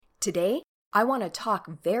Today, I want to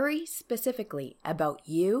talk very specifically about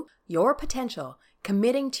you, your potential,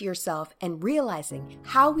 committing to yourself, and realizing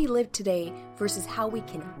how we live today versus how we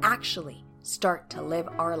can actually start to live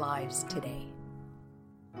our lives today.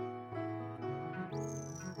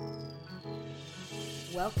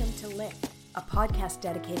 Welcome to Lit, a podcast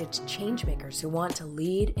dedicated to changemakers who want to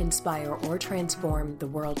lead, inspire, or transform the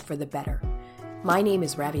world for the better. My name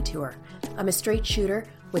is Ravi Tour. I'm a straight shooter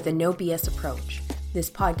with a no BS approach. This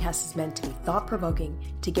podcast is meant to be thought-provoking,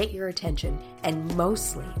 to get your attention, and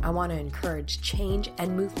mostly I want to encourage change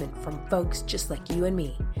and movement from folks just like you and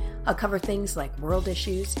me. I'll cover things like world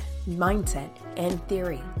issues, mindset, and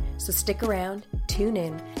theory. So stick around, tune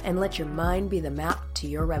in, and let your mind be the map to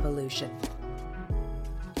your revolution.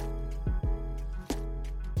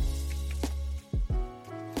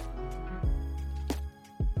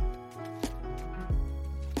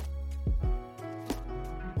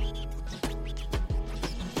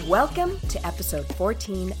 Welcome to episode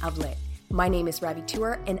 14 of Lit. My name is Ravi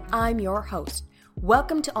Tour and I'm your host.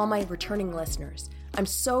 Welcome to all my returning listeners. I'm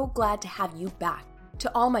so glad to have you back.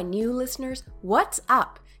 To all my new listeners, what's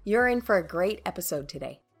up? You're in for a great episode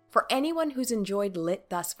today. For anyone who's enjoyed Lit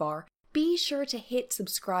thus far, be sure to hit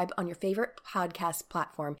subscribe on your favorite podcast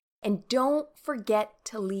platform and don't forget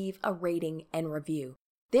to leave a rating and review.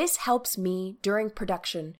 This helps me during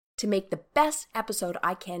production to make the best episode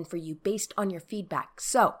I can for you based on your feedback.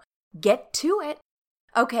 So, get to it.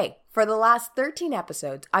 Okay, for the last 13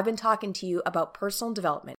 episodes, I've been talking to you about personal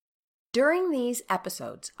development. During these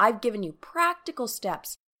episodes, I've given you practical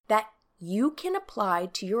steps that you can apply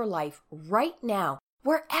to your life right now,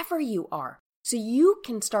 wherever you are, so you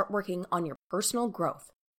can start working on your personal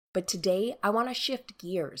growth. But today, I want to shift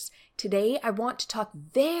gears. Today, I want to talk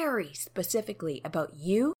very specifically about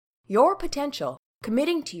you, your potential,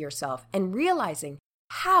 committing to yourself, and realizing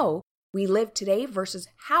how we live today versus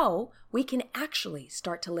how we can actually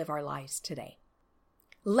start to live our lives today.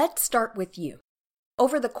 Let's start with you.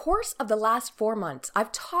 Over the course of the last 4 months,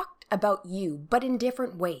 I've talked about you, but in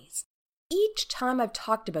different ways. Each time I've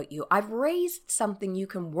talked about you, I've raised something you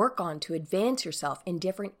can work on to advance yourself in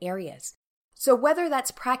different areas. So whether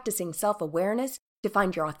that's practicing self-awareness to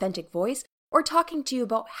find your authentic voice, or talking to you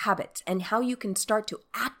about habits and how you can start to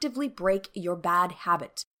actively break your bad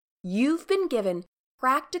habits. You've been given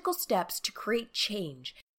practical steps to create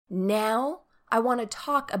change. Now, I want to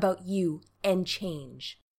talk about you and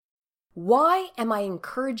change. Why am I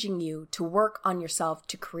encouraging you to work on yourself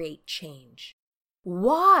to create change?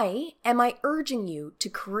 Why am I urging you to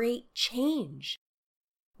create change?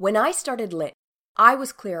 When I started Lit, I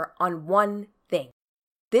was clear on one thing.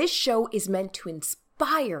 This show is meant to inspire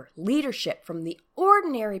leadership from the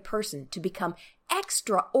ordinary person to become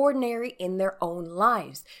extraordinary in their own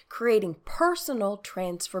lives, creating personal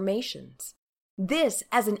transformations. This,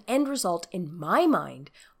 as an end result in my mind,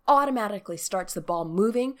 automatically starts the ball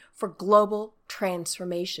moving for global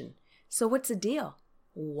transformation. So what's the deal?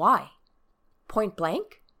 Why? Point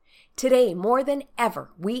blank? Today, more than ever,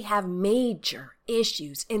 we have major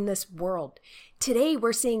issues in this world. Today,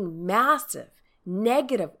 we're seeing massive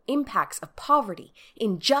negative impacts of poverty,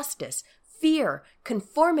 injustice, fear,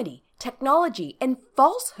 conformity, technology, and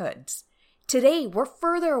falsehoods. Today, we're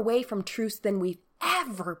further away from truth than we've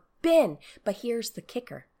ever been. But here's the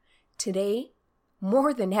kicker. Today,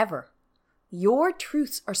 more than ever, your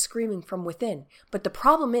truths are screaming from within. But the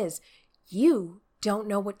problem is, you don't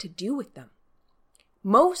know what to do with them.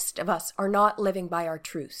 Most of us are not living by our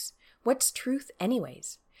truths. What's truth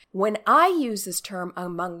anyways? When I use this term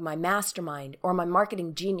among my mastermind or my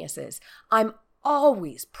marketing geniuses, I'm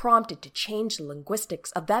always prompted to change the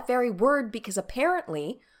linguistics of that very word because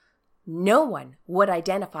apparently no one would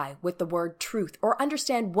identify with the word truth or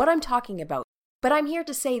understand what I'm talking about. But I'm here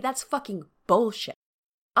to say that's fucking bullshit.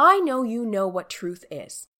 I know you know what truth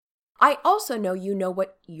is. I also know you know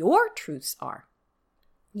what your truths are.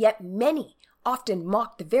 Yet many often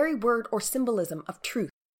mock the very word or symbolism of truth.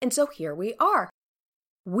 And so here we are.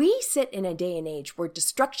 We sit in a day and age where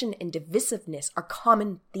destruction and divisiveness are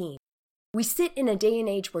common themes. We sit in a day and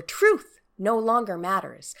age where truth no longer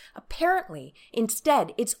matters. Apparently,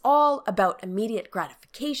 instead, it's all about immediate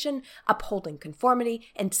gratification, upholding conformity,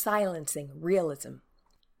 and silencing realism.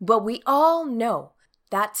 But we all know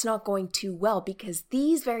that's not going too well because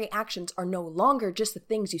these very actions are no longer just the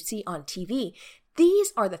things you see on TV.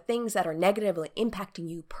 These are the things that are negatively impacting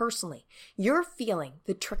you personally. You're feeling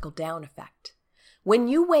the trickle-down effect. When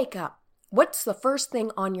you wake up, what's the first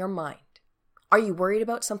thing on your mind? Are you worried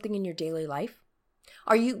about something in your daily life?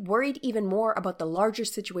 Are you worried even more about the larger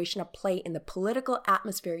situation at play in the political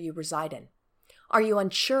atmosphere you reside in? Are you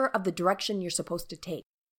unsure of the direction you're supposed to take?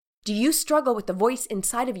 Do you struggle with the voice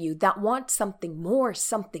inside of you that wants something more,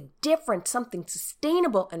 something different, something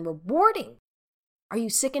sustainable and rewarding? Are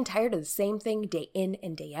you sick and tired of the same thing day in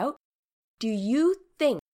and day out? Do you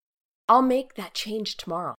think, I'll make that change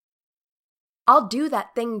tomorrow? I'll do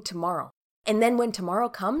that thing tomorrow. And then when tomorrow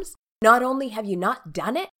comes, not only have you not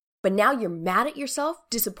done it, but now you're mad at yourself,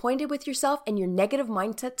 disappointed with yourself, and your negative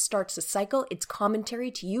mindset starts to cycle its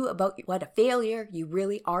commentary to you about what a failure you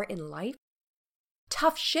really are in life.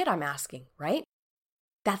 Tough shit, I'm asking, right?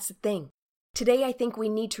 That's the thing. Today, I think we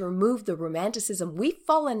need to remove the romanticism we've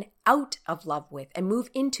fallen out of love with and move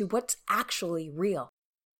into what's actually real.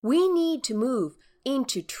 We need to move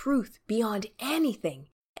into truth beyond anything.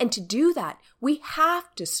 And to do that, we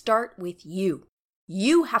have to start with you.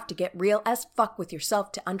 You have to get real as fuck with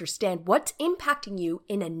yourself to understand what's impacting you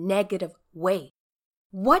in a negative way.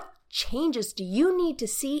 What changes do you need to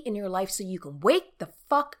see in your life so you can wake the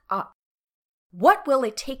fuck up? What will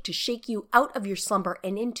it take to shake you out of your slumber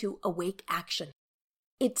and into awake action?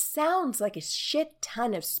 It sounds like a shit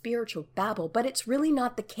ton of spiritual babble, but it's really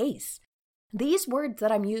not the case. These words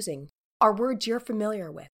that I'm using are words you're familiar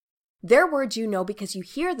with. They're words you know because you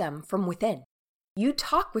hear them from within. You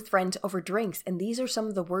talk with friends over drinks, and these are some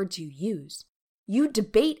of the words you use. You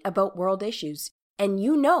debate about world issues, and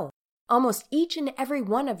you know almost each and every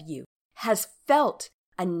one of you has felt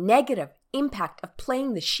a negative impact of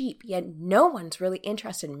playing the sheep, yet no one's really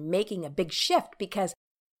interested in making a big shift because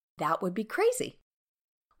that would be crazy.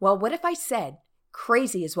 Well, what if I said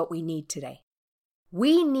crazy is what we need today?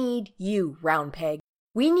 We need you, round peg.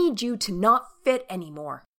 We need you to not fit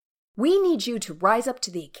anymore. We need you to rise up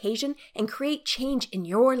to the occasion and create change in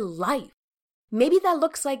your life. Maybe that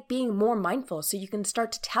looks like being more mindful so you can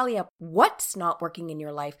start to tally up what's not working in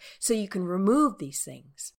your life so you can remove these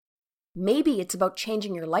things. Maybe it's about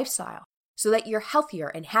changing your lifestyle so that you're healthier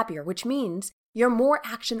and happier, which means you're more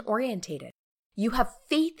action-orientated. You have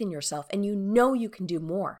faith in yourself and you know you can do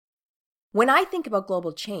more. When I think about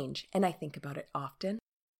global change, and I think about it often,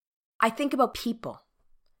 I think about people.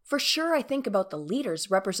 For sure, I think about the leaders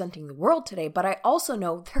representing the world today, but I also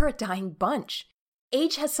know they're a dying bunch.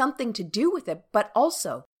 Age has something to do with it, but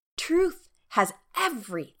also truth has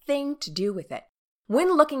everything to do with it.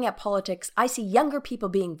 When looking at politics, I see younger people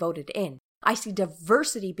being voted in. I see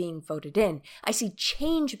diversity being voted in. I see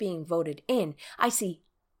change being voted in. I see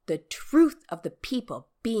the truth of the people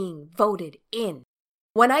being voted in.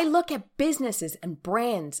 When I look at businesses and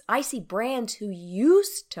brands, I see brands who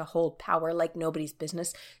used to hold power like nobody's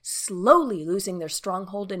business slowly losing their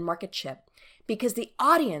stronghold in market share because the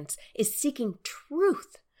audience is seeking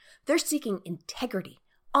truth. They're seeking integrity,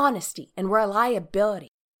 honesty, and reliability.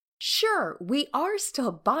 Sure, we are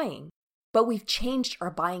still buying, but we've changed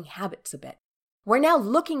our buying habits a bit. We're now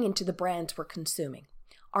looking into the brands we're consuming.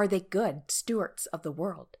 Are they good stewards of the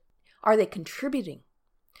world? Are they contributing?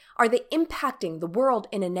 Are they impacting the world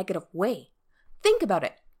in a negative way? Think about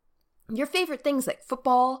it. Your favorite things like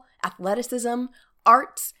football, athleticism,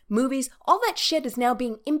 arts, movies, all that shit is now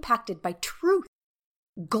being impacted by truth.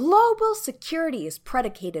 Global security is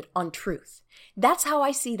predicated on truth. That's how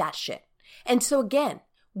I see that shit. And so again,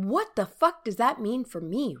 what the fuck does that mean for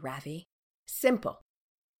me, Ravi? Simple.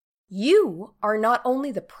 You are not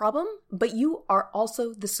only the problem, but you are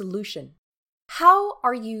also the solution. How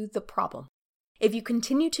are you the problem? If you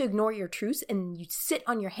continue to ignore your truths and you sit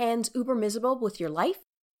on your hands uber miserable with your life,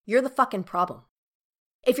 you're the fucking problem.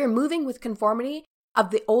 If you're moving with conformity of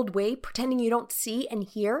the old way, pretending you don't see and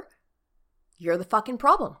hear, you're the fucking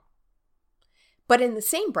problem. But in the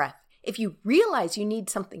same breath, if you realize you need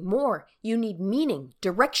something more, you need meaning,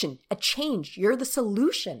 direction, a change, you're the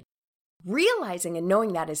solution. Realizing and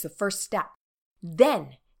knowing that is the first step.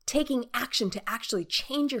 Then, taking action to actually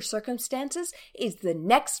change your circumstances is the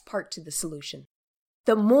next part to the solution.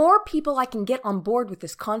 The more people I can get on board with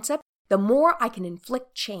this concept, the more I can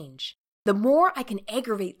inflict change. The more I can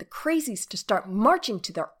aggravate the crazies to start marching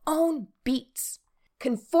to their own beats.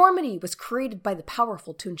 Conformity was created by the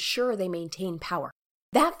powerful to ensure they maintain power.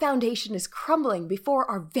 That foundation is crumbling before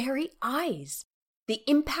our very eyes. The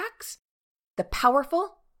impacts, the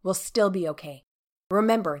powerful, will still be okay.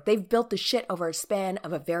 Remember, they've built the shit over a span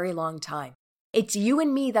of a very long time. It's you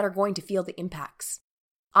and me that are going to feel the impacts.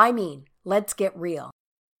 I mean, let's get real.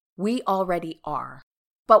 We already are.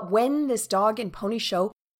 But when this dog and pony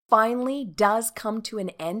show finally does come to an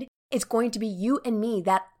end, it's going to be you and me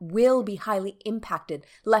that will be highly impacted,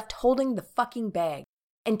 left holding the fucking bag.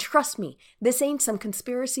 And trust me, this ain't some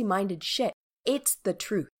conspiracy-minded shit. It's the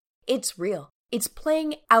truth. It's real. It's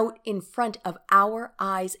playing out in front of our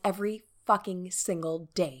eyes every fucking single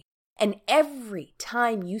day. And every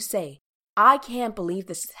time you say, I can't believe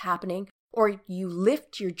this is happening, or you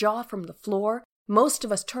lift your jaw from the floor, most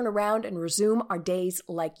of us turn around and resume our days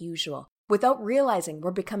like usual, without realizing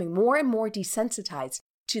we're becoming more and more desensitized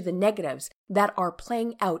to the negatives that are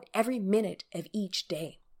playing out every minute of each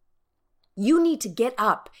day. You need to get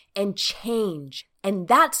up and change, and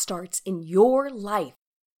that starts in your life.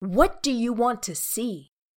 What do you want to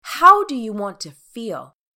see? How do you want to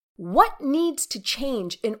feel? What needs to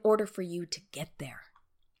change in order for you to get there?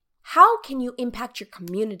 How can you impact your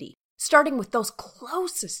community, starting with those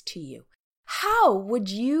closest to you? How would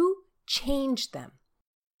you change them?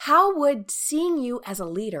 How would seeing you as a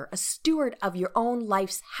leader, a steward of your own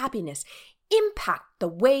life's happiness, impact the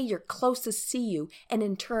way your closest see you and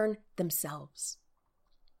in turn themselves?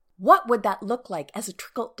 What would that look like as a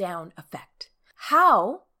trickle-down effect?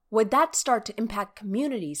 How would that start to impact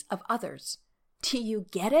communities of others? Do you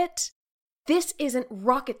get it? This isn't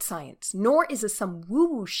rocket science, nor is it some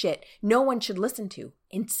woo-woo shit no one should listen to.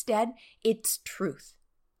 Instead, it's truth.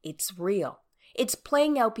 It's real. It's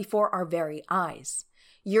playing out before our very eyes.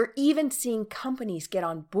 You're even seeing companies get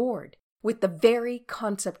on board with the very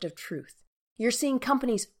concept of truth. You're seeing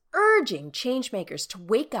companies urging changemakers to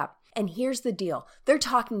wake up, and here's the deal. They're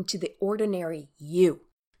talking to the ordinary you.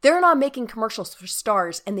 They're not making commercials for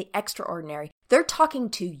stars and the extraordinary. They're talking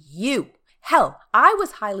to you. Hell, I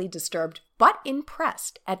was highly disturbed but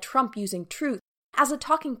impressed at Trump using truth as a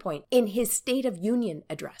talking point in his State of Union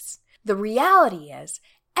address. The reality is,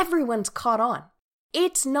 everyone's caught on.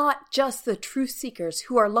 It's not just the truth seekers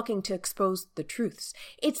who are looking to expose the truths.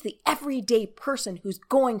 It's the everyday person who's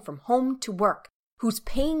going from home to work, who's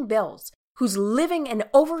paying bills, who's living an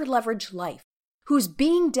over-leveraged life, who's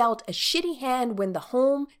being dealt a shitty hand when the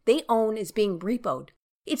home they own is being repoed.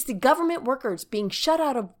 It's the government workers being shut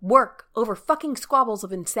out of work over fucking squabbles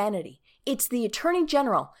of insanity. It's the Attorney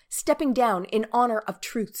General stepping down in honor of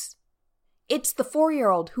truths. It's the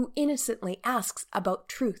 4-year-old who innocently asks about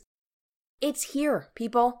truth. It's here,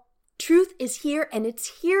 people. Truth is here, and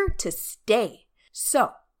it's here to stay.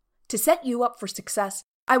 So, to set you up for success,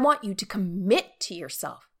 I want you to commit to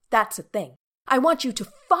yourself. That's the thing. I want you to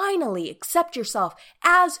finally accept yourself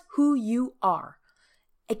as who you are.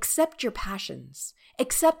 Accept your passions.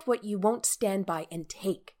 Accept what you won't stand by and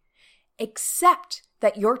take. Accept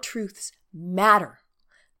that your truths matter.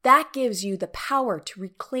 That gives you the power to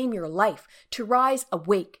reclaim your life, to rise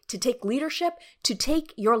awake, to take leadership, to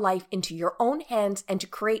take your life into your own hands and to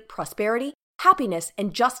create prosperity, happiness,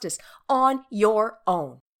 and justice on your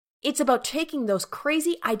own. It's about taking those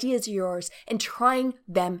crazy ideas of yours and trying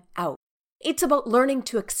them out. It's about learning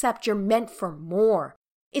to accept you're meant for more.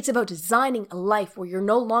 It's about designing a life where you're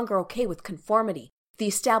no longer okay with conformity, the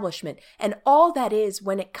establishment, and all that is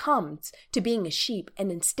when it comes to being a sheep,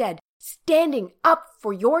 and instead standing up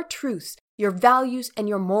for your truths, your values, and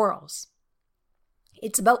your morals.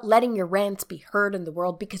 It's about letting your rants be heard in the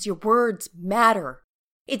world because your words matter.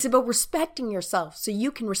 It's about respecting yourself so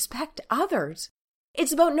you can respect others.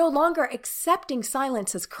 It's about no longer accepting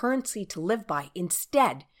silence as currency to live by.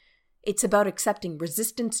 Instead, it's about accepting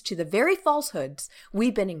resistance to the very falsehoods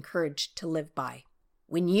we've been encouraged to live by.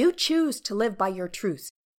 When you choose to live by your truths,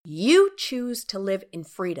 you choose to live in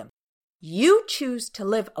freedom. You choose to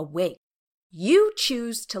live awake. You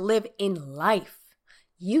choose to live in life.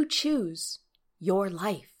 You choose your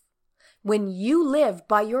life. When you live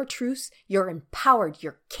by your truths, you're empowered,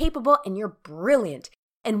 you're capable, and you're brilliant.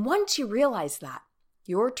 And once you realize that,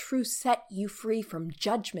 your truths set you free from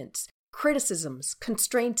judgments, criticisms,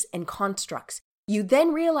 constraints, and constructs. You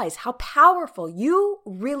then realize how powerful you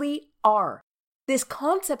really are. This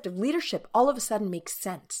concept of leadership all of a sudden makes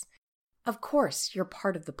sense. Of course, you're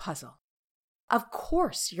part of the puzzle. Of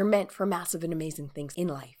course, you're meant for massive and amazing things in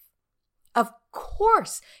life. Of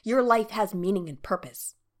course, your life has meaning and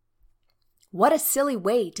purpose. What a silly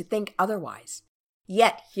way to think otherwise.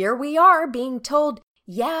 Yet here we are being told,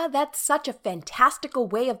 yeah, that's such a fantastical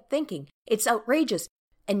way of thinking. It's outrageous,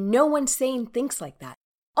 and no one sane thinks like that.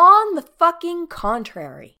 On the fucking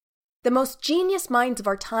contrary. The most genius minds of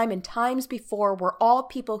our time and times before were all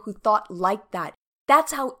people who thought like that.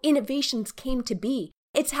 That's how innovations came to be.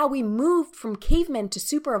 It's how we moved from cavemen to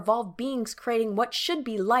super evolved beings creating what should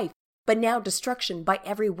be life, but now destruction by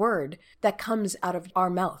every word that comes out of our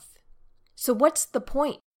mouth. So what's the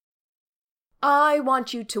point? I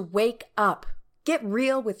want you to wake up. Get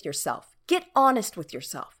real with yourself. Get honest with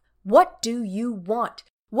yourself. What do you want?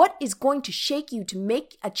 What is going to shake you to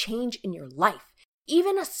make a change in your life?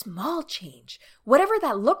 Even a small change, whatever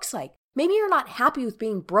that looks like. Maybe you're not happy with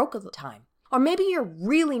being broke all the time. Or maybe you're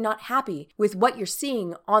really not happy with what you're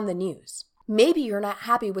seeing on the news. Maybe you're not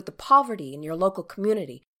happy with the poverty in your local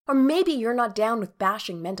community. Or maybe you're not down with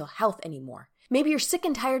bashing mental health anymore. Maybe you're sick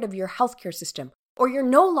and tired of your healthcare system, or you're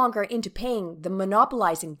no longer into paying the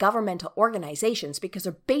monopolizing governmental organizations because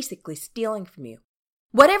they're basically stealing from you.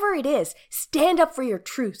 Whatever it is, stand up for your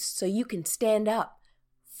truths so you can stand up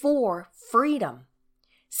for freedom.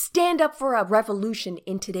 Stand up for a revolution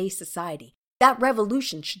in today's society. That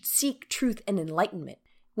revolution should seek truth and enlightenment.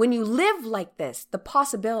 When you live like this, the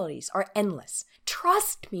possibilities are endless.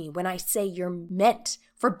 Trust me when I say you're meant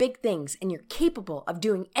for big things and you're capable of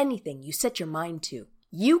doing anything you set your mind to.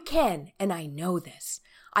 You can, and I know this.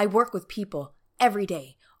 I work with people every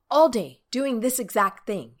day, all day, doing this exact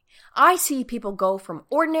thing. I see people go from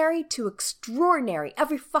ordinary to extraordinary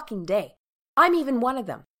every fucking day. I'm even one of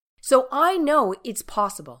them. So I know it's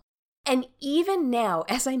possible. And even now,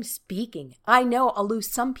 as I'm speaking, I know I'll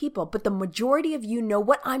lose some people, but the majority of you know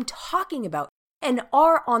what I'm talking about and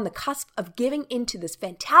are on the cusp of giving into this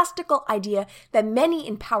fantastical idea that many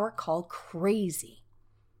in power call crazy.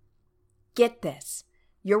 Get this.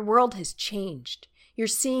 Your world has changed. You're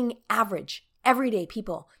seeing average, everyday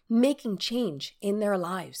people making change in their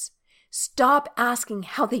lives. Stop asking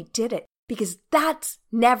how they did it, because that's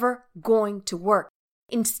never going to work.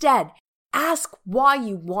 Instead, ask why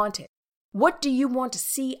you want it. What do you want to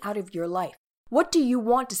see out of your life? What do you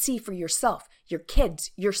want to see for yourself, your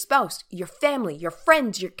kids, your spouse, your family, your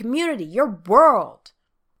friends, your community, your world?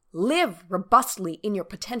 Live robustly in your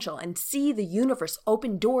potential and see the universe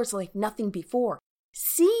open doors like nothing before.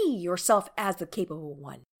 See yourself as the capable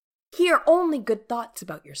one. Hear only good thoughts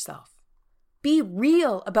about yourself. Be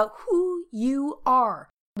real about who you are,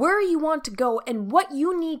 where you want to go, and what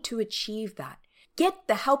you need to achieve that. Get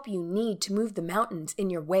the help you need to move the mountains in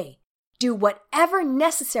your way. Do whatever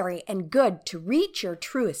necessary and good to reach your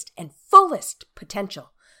truest and fullest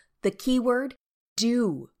potential. The key word,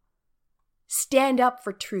 do. Stand up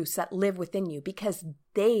for truths that live within you because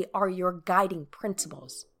they are your guiding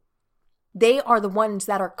principles. They are the ones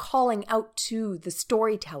that are calling out to the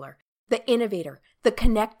storyteller, the innovator, the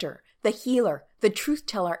connector, the healer, the truth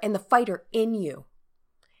teller, and the fighter in you.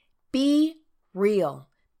 Be real.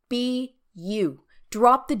 Be you.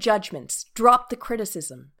 Drop the judgments. Drop the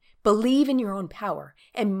criticism. Believe in your own power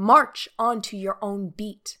and march onto your own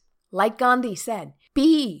beat. Like Gandhi said,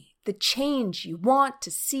 be the change you want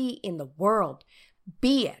to see in the world.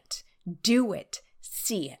 Be it, do it,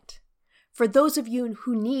 see it. For those of you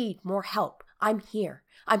who need more help, I'm here.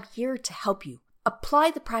 I'm here to help you.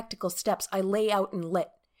 Apply the practical steps I lay out in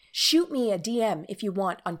Lit. Shoot me a DM if you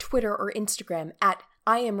want on Twitter or Instagram at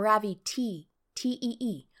IamRaviTee,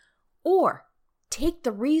 or take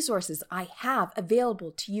the resources I have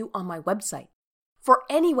available to you on my website. For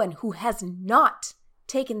anyone who has not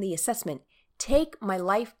taken the assessment, take my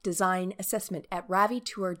life design assessment at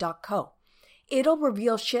ravitour.co. It'll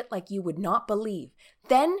reveal shit like you would not believe.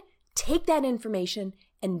 Then take that information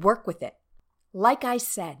and work with it. Like I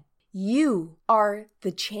said, you are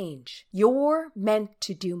the change. You're meant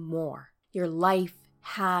to do more. Your life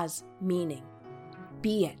has meaning.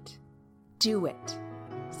 Be it, do it,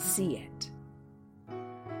 see it.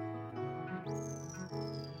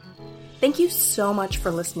 Thank you so much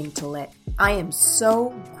for listening to Lit. I am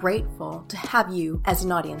so grateful to have you as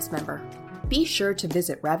an audience member. Be sure to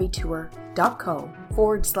visit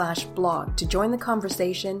ravitour.co/blog to join the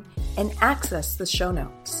conversation and access the show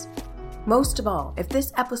notes. Most of all, if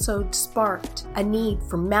this episode sparked a need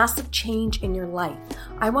for massive change in your life,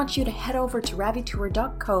 I want you to head over to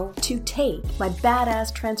ravitour.co to take my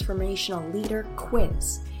Badass Transformational Leader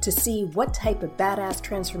quiz to see what type of badass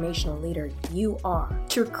transformational leader you are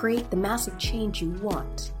to create the massive change you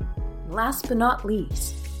want. Last but not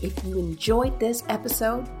least, if you enjoyed this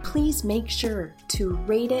episode, please make sure to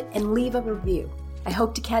rate it and leave a review. I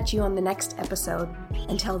hope to catch you on the next episode.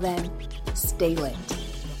 Until then, stay lit.